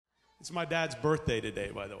It's my dad's birthday today,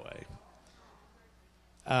 by the way.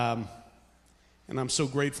 And I'm so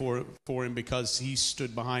grateful for him because he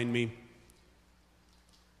stood behind me.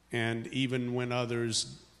 And even when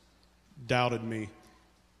others doubted me,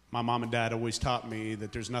 my mom and dad always taught me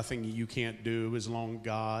that there's nothing you can't do as long as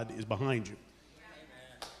God is behind you.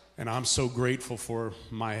 Amen. And I'm so grateful for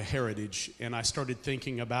my heritage. And I started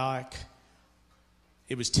thinking about,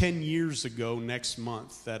 it was 10 years ago next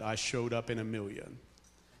month that I showed up in Amelia.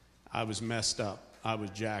 I was messed up. I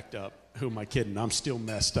was jacked up. Who am I kidding? I'm still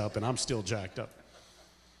messed up and I'm still jacked up.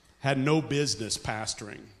 Had no business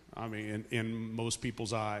pastoring. I mean, in most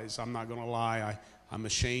people's eyes. I'm not going to lie. I'm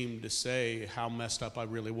ashamed to say how messed up I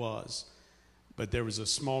really was. But there was a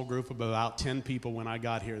small group of about 10 people when I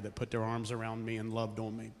got here that put their arms around me and loved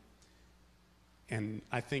on me. And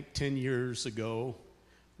I think 10 years ago,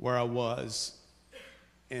 where I was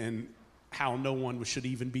and how no one should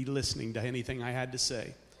even be listening to anything I had to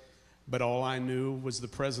say. But all I knew was the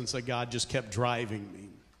presence of God just kept driving me.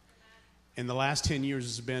 And the last 10 years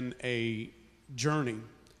has been a journey.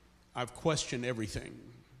 I've questioned everything.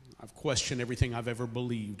 I've questioned everything I've ever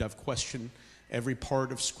believed. I've questioned every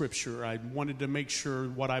part of Scripture. I wanted to make sure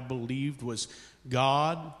what I believed was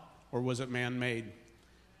God or was it man-made.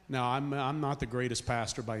 Now, I'm not the greatest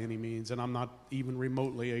pastor by any means, and I'm not even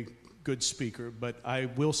remotely a good speaker, but I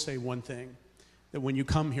will say one thing, that when you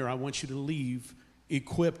come here, I want you to leave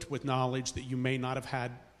equipped with knowledge that you may not have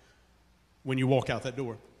had when you walk out that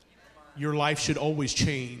door. Your life should always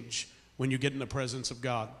change when you get in the presence of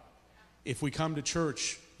God. If we come to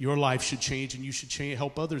church, your life should change, and you should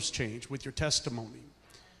help others change with your testimony,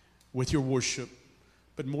 with your worship.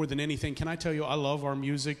 But more than anything, can I tell you, I love our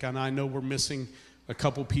music, and I know we're missing a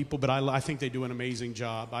couple people, but I think they do an amazing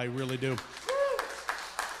job. I really do.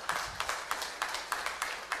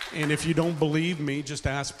 And if you don't believe me, just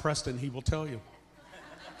ask Preston. He will tell you.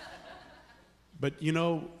 But, you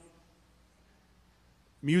know,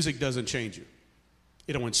 music doesn't change you.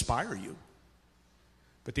 It'll inspire you.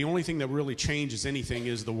 But the only thing that really changes anything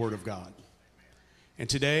is the Word of God. And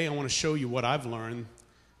today I want to show you what I've learned.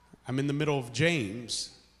 I'm in the middle of James,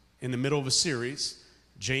 in the middle of a series.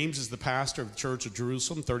 James is the pastor of the Church of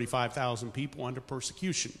Jerusalem, 35,000 people under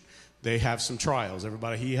persecution. They have some trials.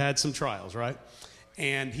 Everybody, he had some trials, right?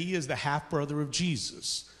 And he is the half-brother of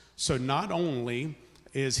Jesus. So not only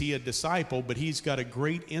is he a disciple, but he's got a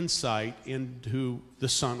great insight into the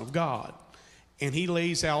Son of God. And he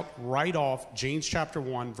lays out right off James chapter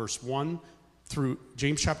 1, verses 1 through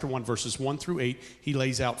 8. He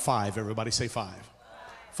lays out 5. Everybody say 5.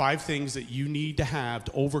 5 things that you need to have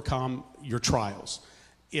to overcome your trials.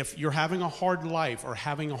 If you're having a hard life or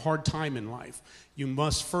having a hard time in life, you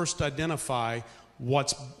must first identify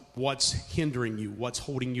what's hindering you, what's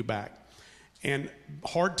holding you back. And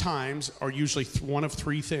hard times are usually one of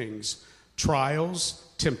 3 things: trials,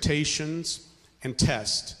 temptations, and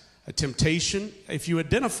tests. A temptation, if you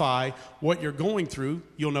identify what you're going through,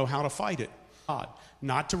 you'll know how to fight it. God,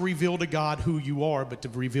 not to reveal to God who you are, but to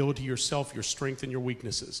reveal to yourself your strength and your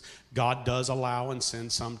weaknesses. God does allow and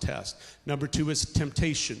send some tests. Number 2 is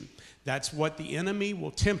temptation. That's what the enemy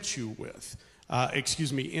will tempt you with.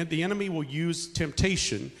 The enemy will use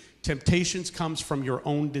temptation. Temptations comes from your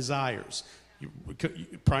own desires.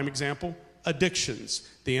 Prime example, addictions.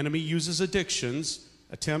 The enemy uses addictions,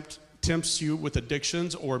 tempts you with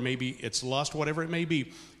addictions, or maybe it's lust, whatever it may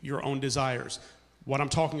be, your own desires. What I'm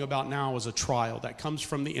talking about now is a trial that comes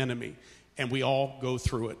from the enemy, and we all go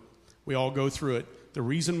through it. We all go through it. The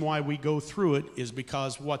reason why we go through it is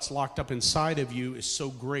because what's locked up inside of you is so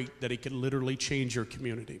great that it can literally change your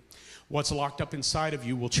community. What's locked up inside of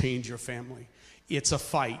you will change your family. It's a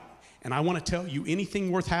fight. And I want to tell you,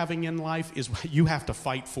 anything worth having in life is you have to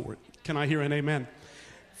fight for it. Can I hear an amen?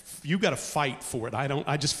 You got to fight for it.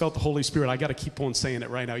 I just felt the Holy Spirit. I got to keep on saying it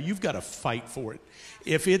right now. You've got to fight for it.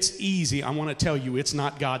 If it's easy, I want to tell you, it's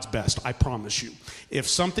not God's best. I promise you. If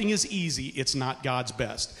something is easy, it's not God's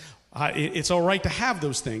best. It's all right to have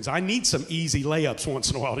those things. I need some easy layups once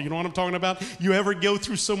in a while. You know what I'm talking about? You ever go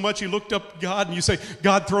through so much, you looked up God and you say,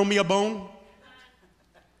 God, throw me a bone?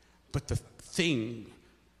 But the thing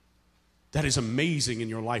that is amazing in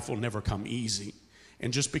your life will never come easy.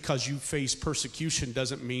 And just because you face persecution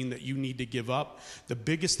doesn't mean that you need to give up. The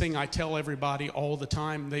biggest thing I tell everybody all the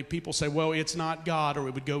time, people say, well, it's not God or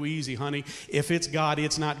it would go easy, honey. If it's God,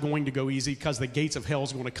 it's not going to go easy because the gates of hell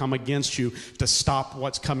is going to come against you to stop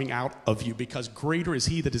what's coming out of you, because greater is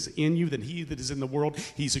he that is in you than he that is in the world.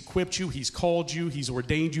 He's equipped you. He's called you. He's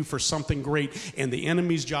ordained you for something great. And the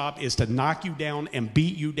enemy's job is to knock you down and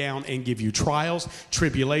beat you down and give you trials,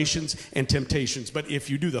 tribulations, and temptations. But if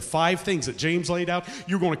you do the 5 things that James laid out,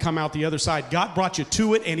 you're going to come out the other side. God brought you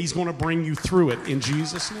to it, and he's going to bring you through it in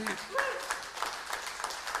Jesus' name.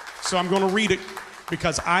 So I'm going to read it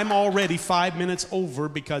because I'm already 5 minutes over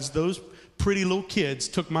because those pretty little kids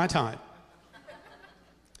took my time.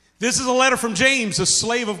 This is a letter from James, a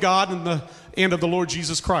slave of God and of the Lord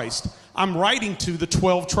Jesus Christ. I'm writing to the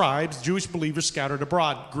 12 tribes, Jewish believers scattered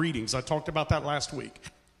abroad. Greetings. I talked about that last week.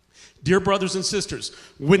 Dear brothers and sisters,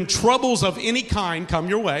 when troubles of any kind come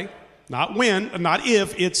your way, not when, not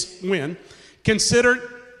if, it's when, consider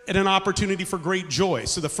it an opportunity for great joy.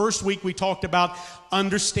 So the first week we talked about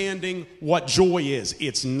understanding what joy is.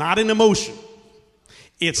 It's not an emotion.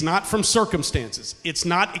 It's not from circumstances. It's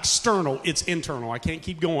not external. It's internal. I can't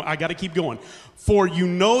keep going. I got to keep going. For you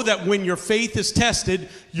know that when your faith is tested,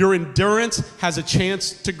 your endurance has a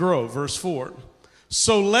chance to grow. Verse 4.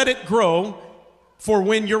 So let it grow, for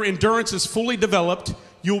when your endurance is fully developed,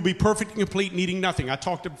 you will be perfect and complete, needing nothing. I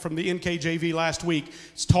talked from the NKJV last week.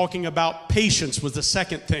 It's talking about patience was the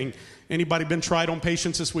second thing. Anybody been tried on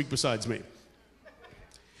patience this week besides me?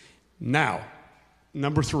 Now,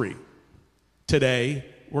 number 3. Today,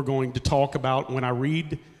 we're going to talk about when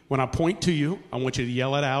I point to you, I want you to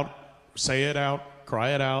yell it out, say it out,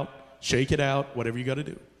 cry it out, shake it out, whatever you got to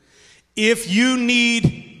do. If you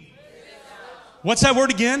need, what's that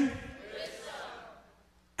word again?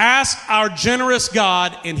 Ask our generous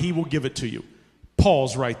God and he will give it to you.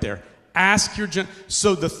 Pause right there. Ask your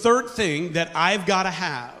so the third thing that I've got to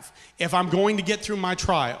have if I'm going to get through my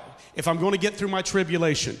trial, if I'm going to get through my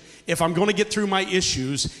tribulation, if I'm going to get through my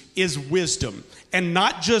issues, is wisdom. And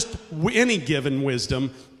not just any given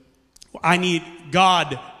wisdom. I need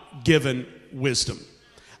God-given wisdom.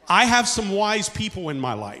 I have some wise people in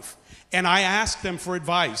my life, and I ask them for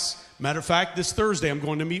advice. Matter of fact, this Thursday, I'm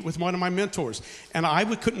going to meet with one of my mentors, and I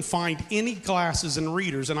couldn't find any glasses and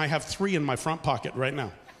readers, and I have 3 in my front pocket right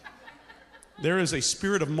now. There is a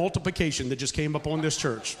spirit of multiplication that just came up on this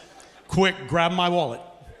church. Quick, grab my wallet.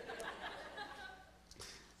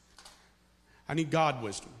 I need God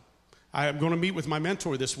wisdom. I'm going to meet with my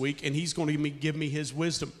mentor this week, and he's going to give me his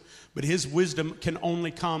wisdom. But his wisdom can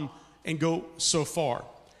only come and go so far.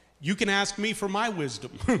 You can ask me for my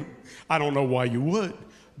wisdom. I don't know why you would.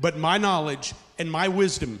 But my knowledge and my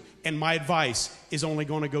wisdom and my advice is only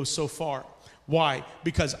going to go so far. Why?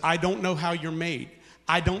 Because I don't know how you're made.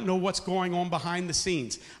 I don't know what's going on behind the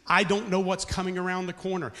scenes. I don't know what's coming around the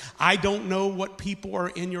corner. I don't know what people are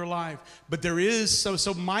in your life. But there is,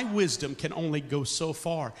 so my wisdom can only go so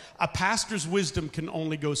far. A pastor's wisdom can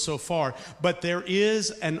only go so far. But there is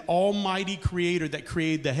an almighty creator that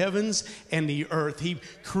created the heavens and the earth. He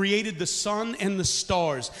created the sun and the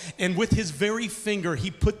stars. And with his very finger,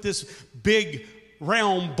 he put this big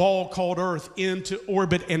round ball called earth into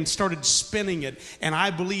orbit and started spinning it. And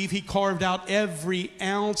I believe he carved out every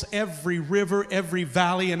ounce, every river, every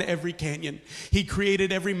valley, and every canyon. He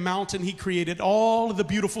created every mountain. He created all of the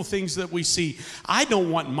beautiful things that we see. I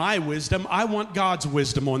don't want my wisdom. I want God's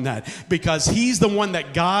wisdom on that, because he's the one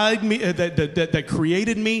that guided me, that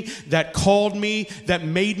created me, that called me, that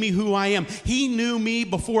made me who I am. He knew me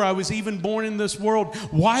before I was even born in this world.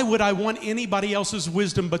 Why would I want anybody else's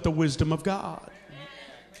wisdom but the wisdom of God?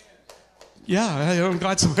 Yeah, I'm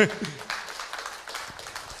glad so.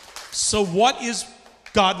 So what is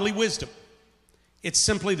godly wisdom? It's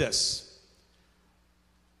simply this.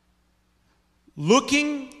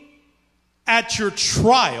 Looking at your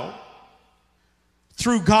trial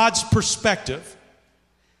through God's perspective,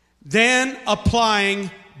 then applying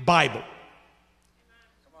Bible.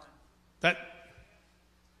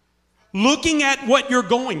 Looking at what you're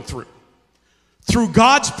going through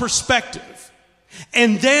God's perspective,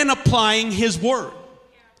 and then applying his word.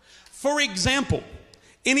 For example,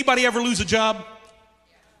 anybody ever lose a job?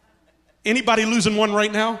 Anybody losing one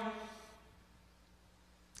right now?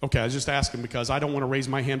 Okay, I was just asking because I don't want to raise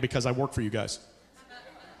my hand because I work for you guys.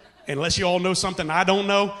 Unless you all know something I don't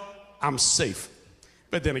know, I'm safe.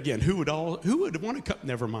 But then again, who would want to cut?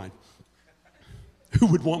 Never mind. Who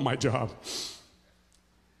would want my job?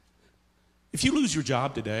 If you lose your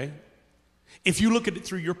job today, if you look at it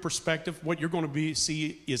through your perspective, what you're going to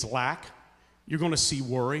see is lack. You're going to see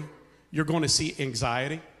worry. You're going to see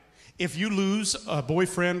anxiety. If you lose a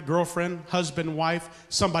boyfriend, girlfriend, husband, wife,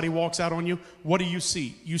 somebody walks out on you, what do you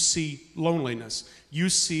see? You see loneliness. You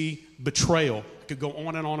see betrayal. It could go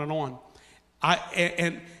on and on and on.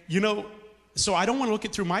 So I don't want to look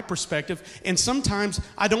at it through my perspective, and sometimes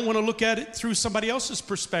I don't want to look at it through somebody else's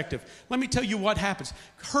perspective. Let me tell you what happens.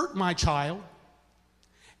 Hurt my child.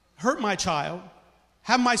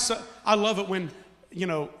 Have my son. I love it when,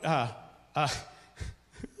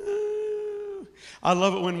 I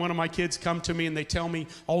love it when one of my kids come to me and they tell me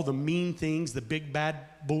all the mean things the big bad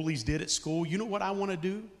bullies did at school. You know what I want to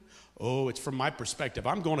do? Oh, it's from my perspective.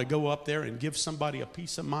 I'm going to go up there and give somebody a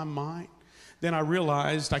piece of my mind. Then I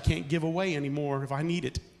realized I can't give away anymore if I need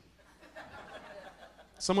it.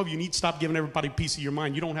 Some of you need to stop giving everybody a piece of your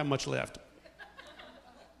mind. You don't have much left.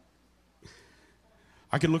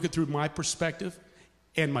 I can look it through my perspective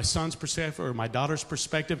and my son's perspective or my daughter's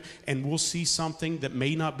perspective, and we'll see something that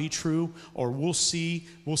may not be true, or we'll see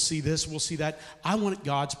this, we'll see that. I want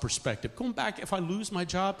God's perspective. Going back, if I lose my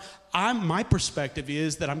job, my perspective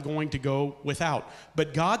is that I'm going to go without.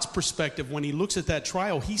 But God's perspective, when he looks at that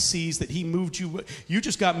trial, he sees that he moved you. You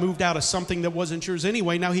just got moved out of something that wasn't yours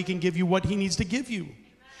anyway. Now he can give you what he needs to give you.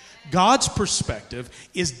 God's perspective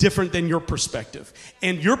is different than your perspective.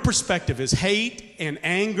 And your perspective is hate and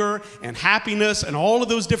anger and happiness and all of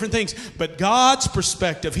those different things. But God's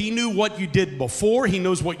perspective, he knew what you did before, he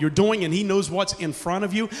knows what you're doing, and he knows what's in front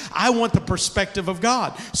of you. I want the perspective of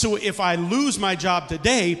God. So if I lose my job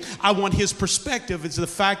today, I want his perspective. It's the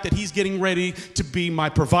fact that he's getting ready to be my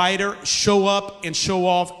provider, show up and show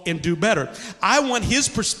off and do better. I want his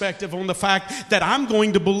perspective on the fact that I'm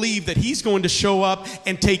going to believe that he's going to show up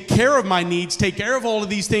and take care of my needs, take care of all of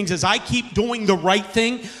these things as I keep doing the right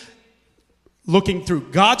thing, looking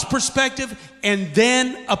through God's perspective and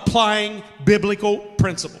then applying biblical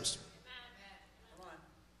principles.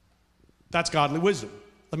 That's godly wisdom.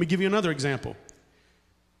 Let me give you another example.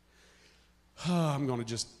 I'm going to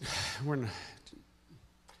just,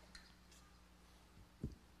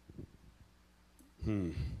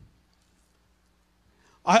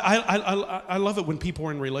 I love it when people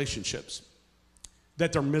are in relationships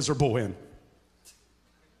that they're miserable in.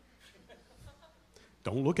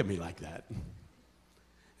 Don't look at me like that.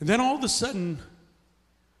 And then all of a sudden,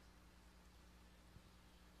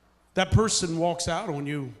 that person walks out on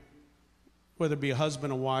you, whether it be a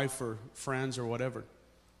husband, a wife, or friends, or whatever.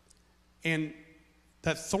 And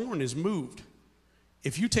that thorn is moved.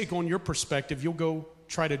 If you take on your perspective, you'll go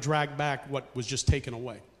try to drag back what was just taken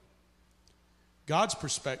away. God's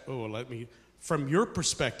perspective, from your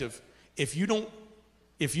perspective, if you don't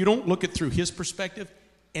look it through his perspective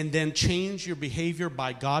and then change your behavior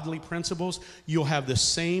by godly principles, you'll have the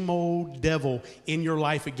same old devil in your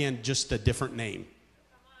life again, just a different name.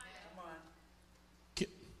 Come on.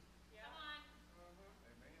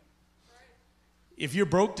 If you're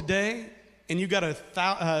broke today and you got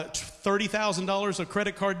 $30,000 of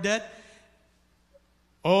credit card debt,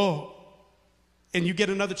 and you get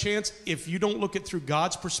another chance, if you don't look it through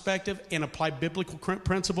God's perspective and apply biblical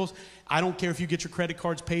principles, I don't care if you get your credit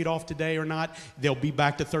cards paid off today or not, they'll be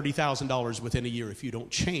back to $30,000 within a year if you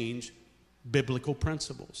don't change biblical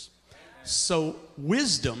principles. So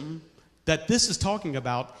wisdom that this is talking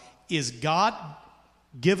about is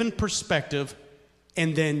God-given perspective,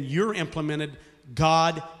 and then you're implemented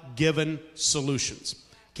God-given solutions.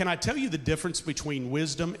 Can I tell you the difference between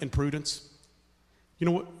wisdom and prudence? You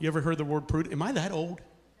know what? You ever heard the word prudent? Am I that old?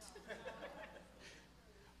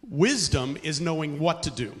 Wisdom is knowing what to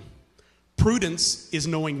do. Prudence is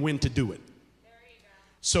knowing when to do it.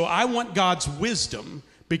 So I want God's wisdom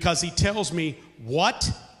because he tells me what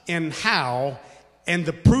and how, and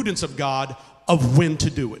the prudence of God of when to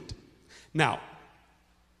do it. Now,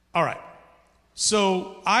 all right.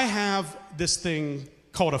 So I have this thing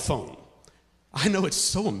called a phone. I know it's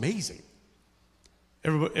so amazing.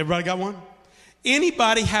 Everybody got one?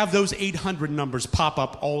 Anybody have those 800 numbers pop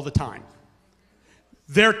up all the time?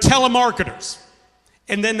 They're telemarketers.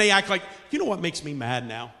 And then they act like, you know what makes me mad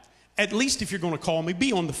now? At least if you're going to call me,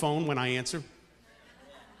 be on the phone when I answer.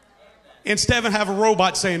 Instead of have a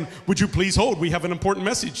robot saying, would you please hold? We have an important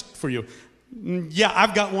message for you. Yeah,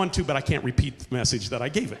 I've got one too, but I can't repeat the message that I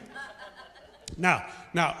gave it. Now,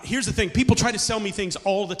 here's the thing. People try to sell me things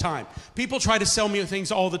all the time. People try to sell me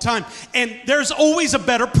things all the time. And there's always a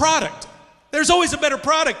better product. There's always a better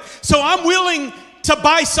product. So I'm willing to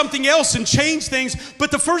buy something else and change things.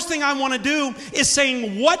 But the first thing I want to do is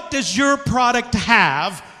saying, what does your product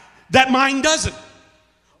have that mine doesn't?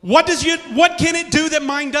 What can it do that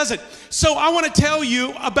mine doesn't? So I want to tell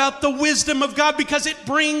you about the wisdom of God because it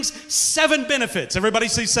brings 7 benefits. Everybody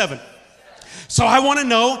say 7. So I want to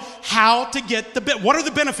know how to get what are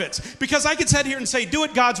the benefits? Because I could sit here and say, do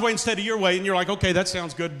it God's way instead of your way. And you're like, okay, that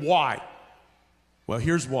sounds good. Why? Well,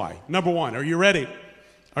 here's why. Number 1, are you ready?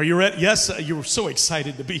 Are you ready? Yes, you were so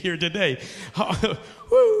excited to be here today.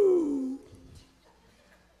 Woo!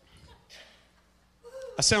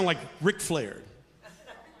 I sound like Ric Flair.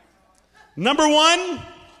 Number 1,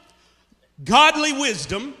 godly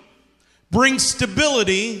wisdom brings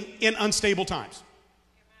stability in unstable times.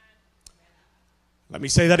 Let me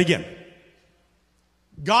say that again.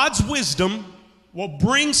 God's wisdom will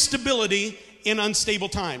bring stability in unstable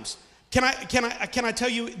times. Can I tell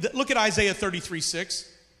you, look at Isaiah 33:6.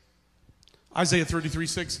 Isaiah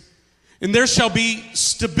 33:6. And there shall be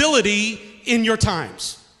stability in your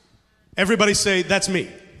times. Everybody say, that's me.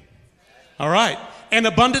 All right. And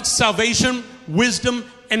abundant salvation, wisdom,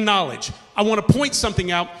 and knowledge. I want to point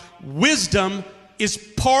something out. Wisdom is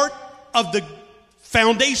part of the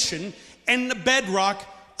foundation and the bedrock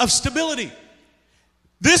of stability.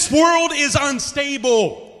 This world is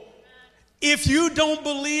unstable. If you don't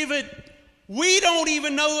believe it, we don't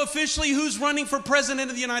even know officially who's running for president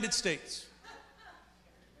of the United States.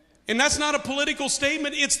 And that's not a political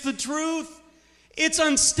statement, it's the truth. It's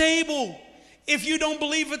unstable. If you don't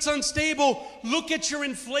believe it's unstable, look at your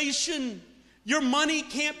inflation. Your money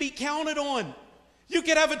can't be counted on. You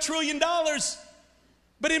could have $1 trillion,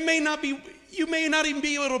 but it may not be, you may not even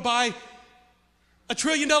be able to buy $1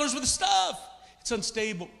 trillion worth of stuff. It's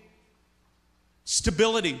unstable.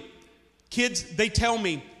 Stability. Kids, they tell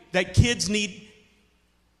me that kids need,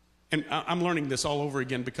 and I'm learning this all over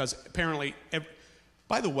again because apparently,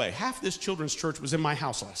 by the way, half this children's church was in my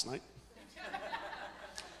house last night.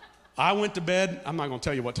 I went to bed. I'm not going to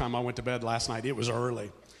tell you what time I went to bed last night. It was early.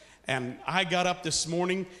 And I got up this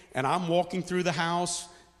morning, and I'm walking through the house,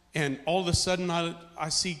 and all of a sudden I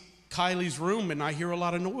see Kylie's room, and I hear a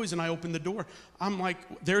lot of noise, and I open the door. I'm like,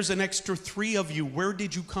 there's an extra 3 of you. Where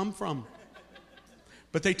did you come from?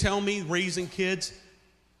 But they tell me raising kids,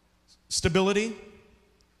 stability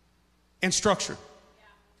and structure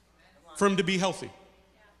for them to be healthy.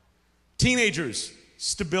 Teenagers,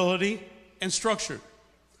 stability and structure.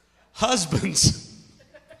 Husbands,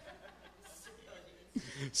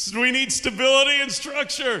 we need stability and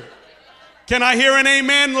structure. Can I hear an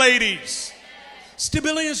amen, ladies?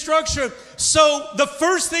 Stability and structure. So the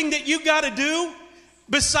first thing that you got to do,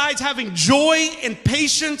 besides having joy and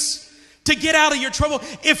patience to get out of your trouble,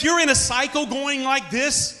 if you're in a cycle going like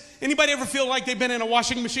this, anybody ever feel like they've been in a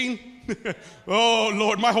washing machine? Oh,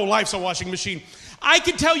 Lord, my whole life's a washing machine. I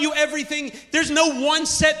can tell you everything. There's no one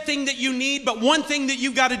set thing that you need, but one thing that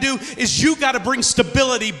you've got to do is you got to bring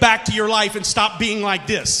stability back to your life and stop being like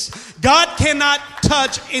this. God cannot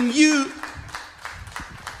touch in you.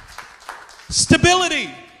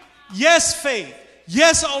 Stability. Yes, faith.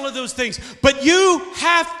 Yes, all of those things. But you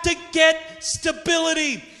have to get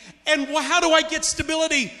stability. And how do I get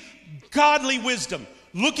stability? Godly wisdom.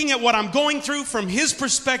 Looking at what I'm going through from His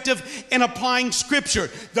perspective and applying Scripture.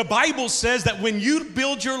 The Bible says that when you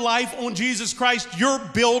build your life on Jesus Christ, you're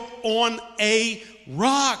built on a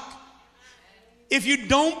rock. If you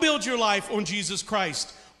don't build your life on Jesus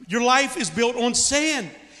Christ, your life is built on sand,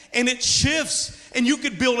 and it shifts. And you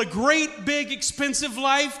could build a great, big, expensive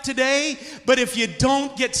life today, but if you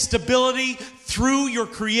don't get stability through your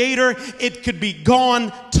Creator, it could be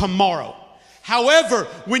gone tomorrow. However,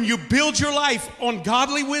 when you build your life on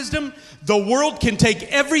godly wisdom, the world can take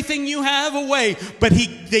everything you have away, but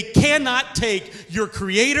they cannot take your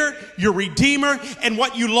Creator, your Redeemer, and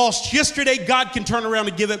what you lost yesterday, God can turn around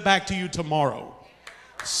and give it back to you tomorrow.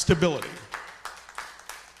 Stability.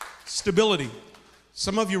 Stability.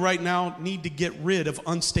 Some of you right now need to get rid of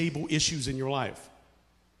unstable issues in your life.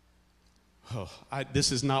 Oh,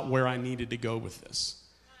 this is not where I needed to go with this.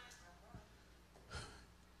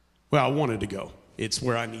 Well, I wanted to go. It's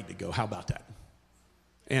where I need to go. How about that?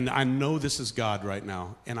 And I know this is God right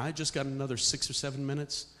now. And I just got another 6 or 7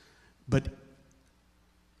 minutes. But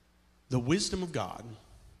the wisdom of God,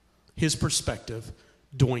 His perspective,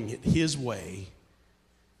 doing it His way,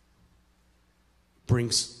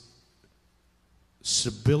 brings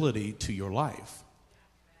stability to your life.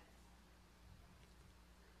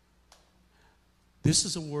 This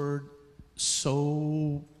is a word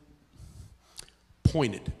so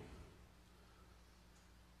pointed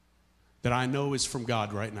that I know is from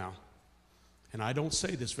God right now. And I don't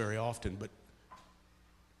say this very often, but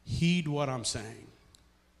heed what I'm saying.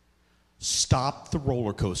 Stop the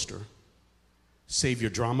roller coaster. Save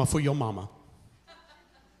your drama for your mama.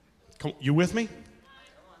 Come, you with me?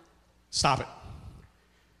 Stop it.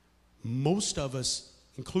 Most of us,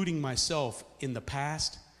 including myself, in the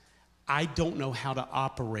past, I don't know how to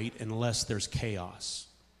operate unless there's chaos.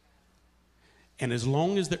 And as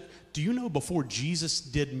long as there, do you know before Jesus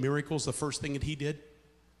did miracles, the first thing that He did?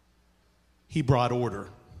 He brought order.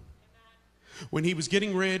 When He was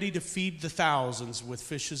getting ready to feed the thousands with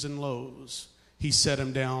fishes and loaves, He set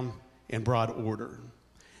them down and brought order.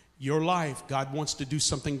 Your life, God wants to do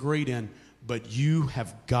something great in, but you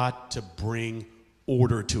have got to bring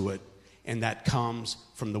order to it. And that comes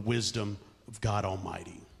from the wisdom of God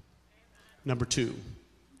Almighty. Number 2,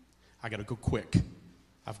 I got to go quick.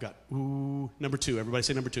 I've got, number 2. Everybody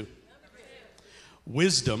say number 2.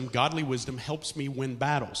 Wisdom, godly wisdom, helps me win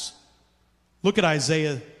battles. Look at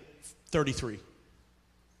Isaiah 33.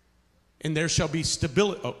 And there shall be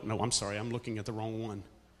stability. Oh, no, I'm sorry. I'm looking at the wrong one.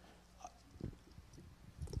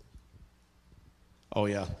 Oh,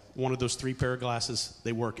 yeah. One of those 3 pair of glasses,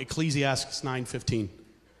 they work. Ecclesiastes 9:15.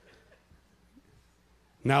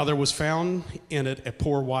 Now there was found in it a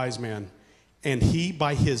poor wise man, and he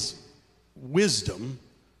by his wisdom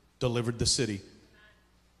delivered the city.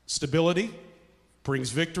 Stability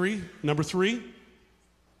brings victory. Number 3,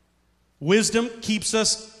 wisdom keeps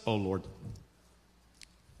us, oh Lord.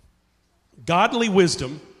 Godly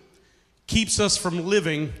wisdom keeps us from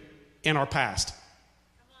living in our past.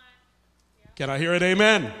 Can I hear it?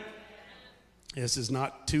 Amen. This is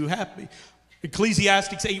not too happy.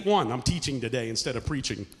 Ecclesiastes 8:1. I'm teaching today instead of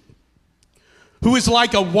preaching. Who is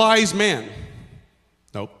like a wise man?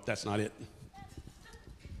 Nope, that's not it.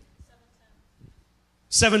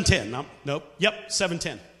 7:10. Nope. Yep,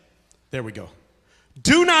 7:10. There we go.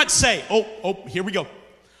 Do not say, here we go.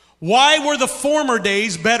 Why were the former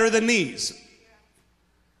days better than these?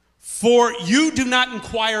 For you do not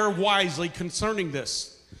inquire wisely concerning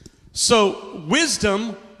this. So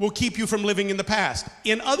wisdom will keep you from living in the past.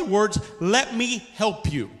 In other words, let me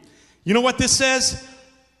help you. You know what this says?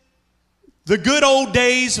 The good old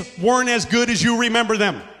days weren't as good as you remember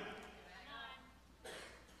them.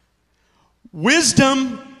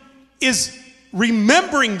 Wisdom is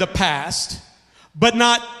remembering the past, but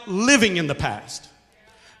not living in the past.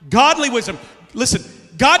 Godly wisdom. Listen,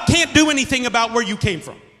 God can't do anything about where you came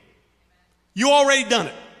from. You already done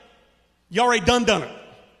it. You already done it.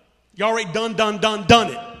 You already done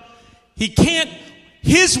it. He can't,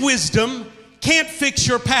 his wisdom can't fix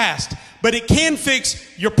your past, but it can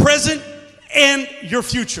fix your present and your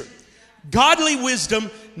future. Godly wisdom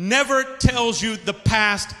never tells you the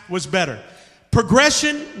past was better.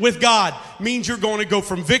 Progression with God means you're going to go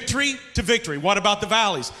from victory to victory. What about the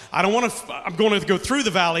valleys? I'm going to go through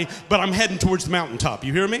the valley, but I'm heading towards the mountaintop.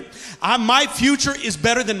 You hear me? My future is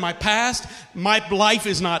better than my past. My life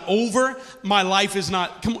is not over. My life is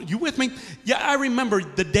not, come on, you with me? Yeah, I remember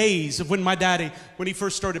the days of when my daddy, when he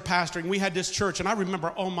first started pastoring, we had this church, and I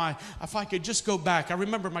remember, if I could just go back, I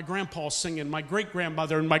remember my grandpa singing, my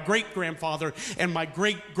great-grandmother, and my great-grandfather, and my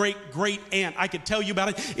great-great-great-aunt. I could tell you about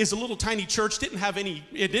it. It's a little tiny church. It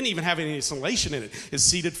didn't even have any insulation in it. It's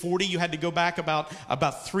seated 40. You had to go back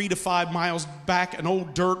about 3 to 5 miles back, an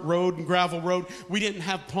old dirt road and gravel road. We didn't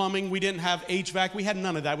have plumbing. We didn't have HVAC. We had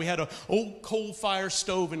none of that. We had an old coal fire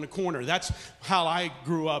stove in the corner. That's how I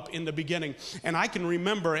grew up in the beginning. And I can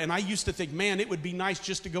remember, and I used to think, man, it would be nice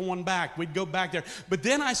just to go on back. We'd go back there. But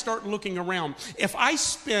then I start looking around. If I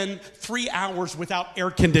spend 3 hours without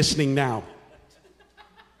air conditioning now,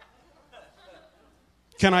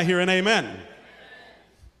 can I hear an amen?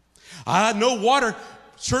 No water.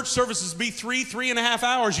 Church services be 3.5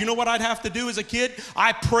 hours. You know what I'd have to do as a kid?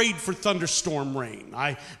 I prayed for thunderstorm rain.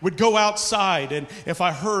 I would go outside, and if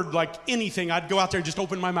I heard like anything, I'd go out there and just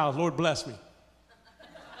open my mouth. Lord, bless me.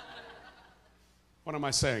 What am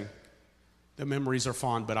I saying? The memories are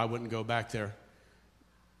fond, but I wouldn't go back there.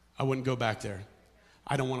 I wouldn't go back there.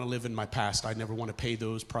 I don't want to live in my past. I never want to pay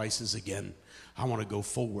those prices again. I want to go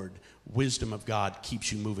forward. Wisdom of God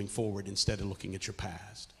keeps you moving forward instead of looking at your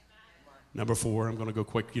past. Number 4, I'm going to go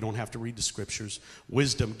quick. You don't have to read the scriptures.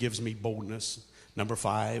 Wisdom gives me boldness. Number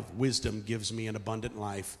 5, wisdom gives me an abundant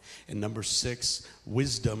life. And number 6,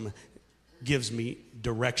 wisdom gives me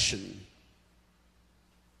direction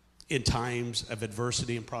in times of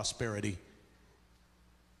adversity and prosperity.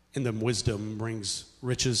 And then wisdom brings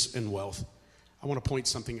riches and wealth. I want to point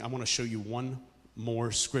something. I want to show you one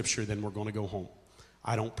more scripture, then we're going to go home.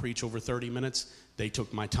 I don't preach over 30 minutes. They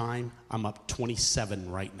took my time. I'm up 27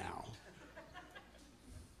 right now.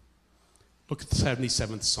 Look at the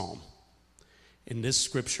 77th Psalm. And this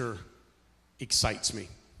scripture excites me.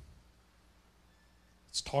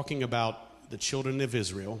 It's talking about the children of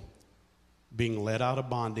Israel being led out of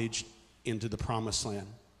bondage into the promised land.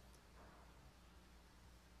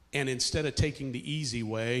 And instead of taking the easy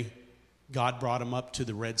way, God brought them up to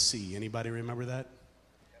the Red Sea. Anybody remember that?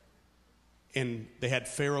 And they had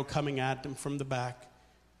Pharaoh coming at them from the back.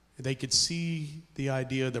 They could see the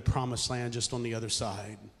idea of the promised land just on the other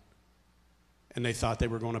side. And they thought they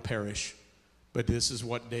were going to perish. But this is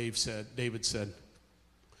what David said.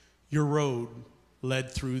 Your road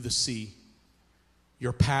led through the sea,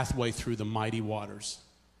 your pathway through the mighty waters.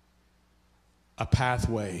 A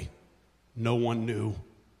pathway no one knew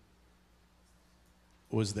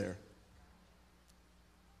was there.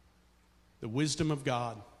 The wisdom of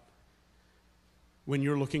God when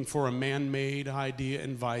you're looking for a man-made idea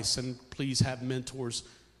and advice, and please have mentors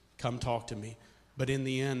come talk to me. But in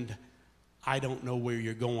the end, I don't know where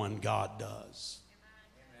you're going. God does.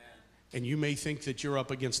 And you may think that you're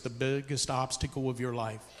up against the biggest obstacle of your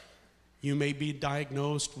life. You may be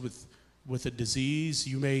diagnosed with a disease.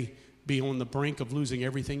 You may be on the brink of losing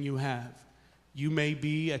everything you have. You may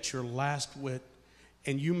be at your last wit,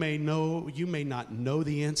 and you may not know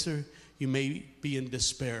the answer. You may be in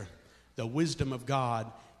despair. The wisdom of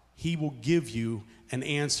God, He will give you an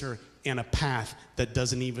answer and a path that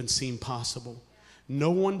doesn't even seem possible.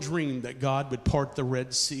 No one dreamed that God would part the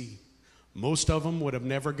Red Sea. Most of them would have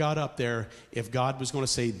never got up there if God was going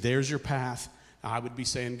to say, there's your path. I would be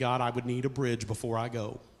saying, God, I would need a bridge before I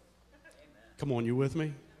go. Come on, you with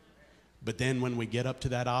me? But then when we get up to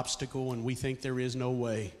that obstacle and we think there is no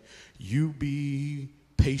way, you be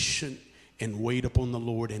patient and wait upon the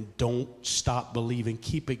Lord, and don't stop believing,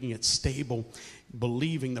 keeping it stable,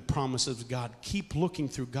 believing the promises of God. Keep looking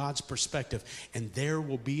through God's perspective, and there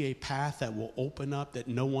will be a path that will open up that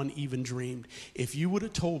no one even dreamed. If you would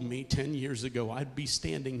have told me 10 years ago I'd be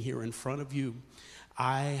standing here in front of you,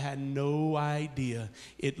 I had no idea.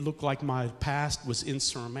 It looked like my past was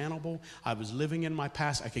insurmountable. I was living in my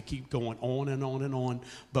past. I could keep going on and on and on.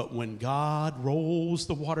 But when God rolls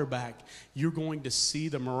the water back, you're going to see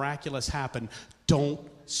the miraculous happen. Don't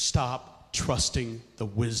stop trusting the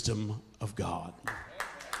wisdom of God.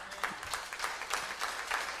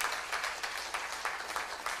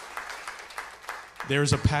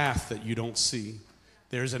 There's a path that you don't see.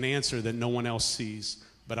 There's an answer that no one else sees.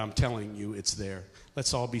 But I'm telling you, it's there.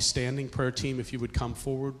 Let's all be standing. Prayer team, if you would come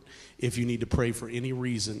forward. If you need to pray for any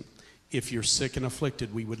reason. If you're sick and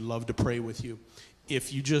afflicted, we would love to pray with you.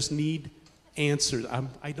 If you just need answers,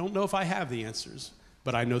 I don't know if I have the answers,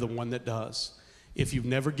 but I know the one that does. If you've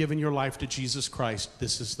never given your life to Jesus Christ,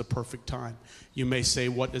 this is the perfect time. You may say,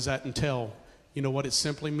 what does that entail? You know what it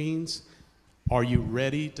simply means? Are you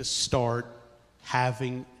ready to start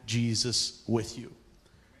having Jesus with you?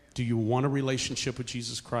 Do you want a relationship with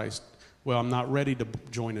Jesus Christ? Well, I'm not ready to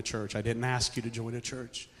join a church. I didn't ask you to join a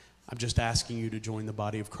church. I'm just asking you to join the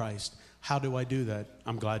body of Christ. How do I do that?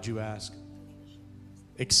 I'm glad you asked.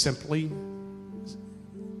 It's simply, you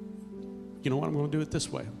know what? I'm going to do it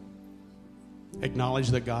this way. Acknowledge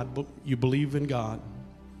that you believe in God.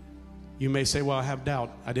 You may say, well, I have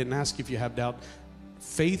doubt. I didn't ask if you have doubt.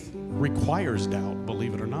 Faith requires doubt,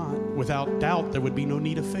 believe it or not. Without doubt, there would be no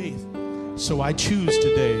need of faith. So I choose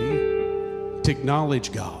today to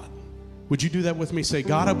acknowledge God. Would you do that with me? Say,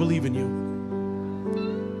 God, I believe in you.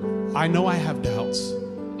 I know I have doubts,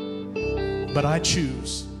 but I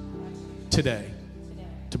choose today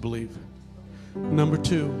to believe. Number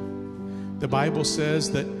 2, the Bible says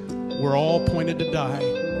that we're all appointed to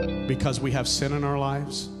die because we have sin in our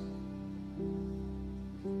lives.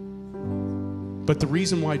 But the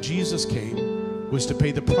reason why Jesus came was to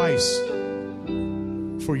pay the price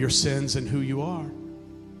for your sins and who you are.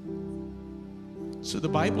 So the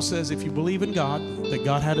Bible says if you believe in God, that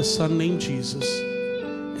God had a son named Jesus,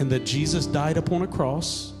 and that Jesus died upon a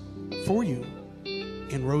cross for you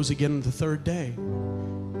and rose again the third day,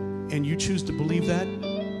 and you choose to believe that,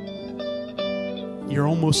 you're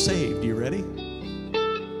almost saved. You ready?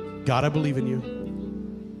 God, I believe in you.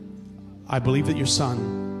 I believe that your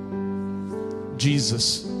son,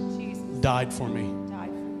 Jesus, died for me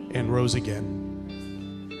and rose again.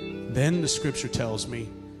 Then the scripture tells me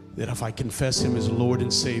that if I confess him as Lord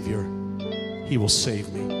and Savior, he will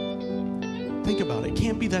save me. Think about it. It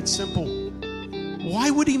can't be that simple.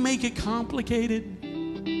 Why would he make it complicated?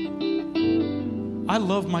 I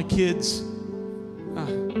love my kids. I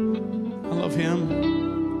love him.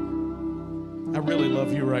 I really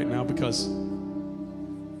love you right now because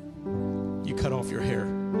you cut off your hair.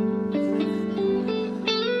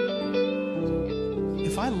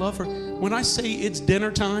 If I love her, when I say it's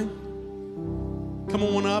dinner time, come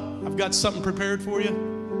on up. I've got something prepared for you.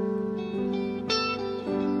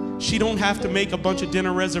 She don't have to make a bunch of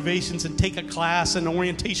dinner reservations and take a class and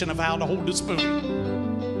orientation of how to hold a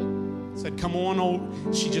spoon. Said, come on,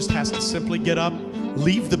 old. She just has to simply get up,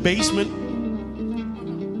 leave the basement,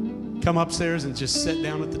 come upstairs and just sit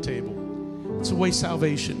down at the table. It's the way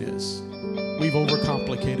salvation is. We've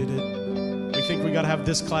overcomplicated it. We think we got to have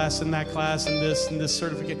this class and that class and this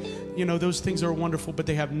certificate. You know, those things are wonderful, but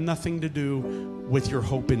they have nothing to do with your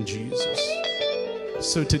hope in Jesus.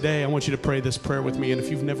 So today I want you to pray this prayer with me. And if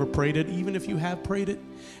you've never prayed it, even if you have prayed it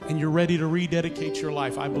and you're ready to rededicate your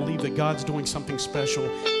life, I believe that God's doing something special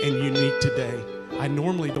and unique today. I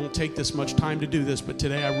normally don't take this much time to do this, but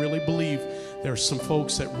today I really believe there are some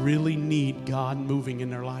folks that really need God moving in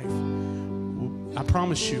their life. I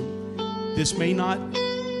promise you, This may not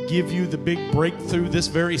give you the big breakthrough this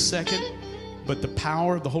very second, but the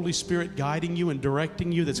power of the Holy Spirit guiding you and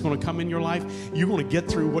directing you that's going to come in your life, you're going to get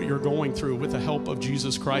through what you're going through with the help of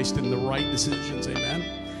Jesus Christ and the right decisions.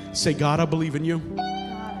 Amen. Say, God, I believe in you.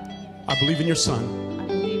 I believe in your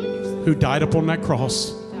Son who died upon that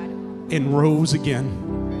cross and rose again.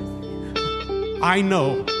 I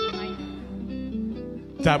know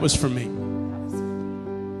that was for me.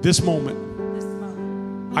 This moment,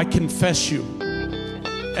 I confess you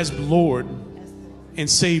as Lord and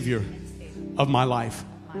Savior of my life.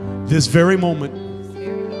 This very moment,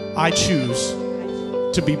 I choose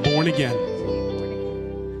to be born again.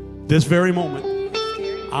 This very moment,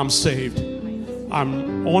 I'm saved.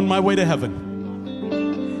 I'm on my way to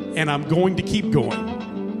heaven, and I'm going to keep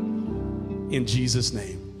going in Jesus'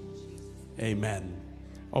 name. Amen.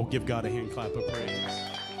 Oh, give God a hand clap of praise.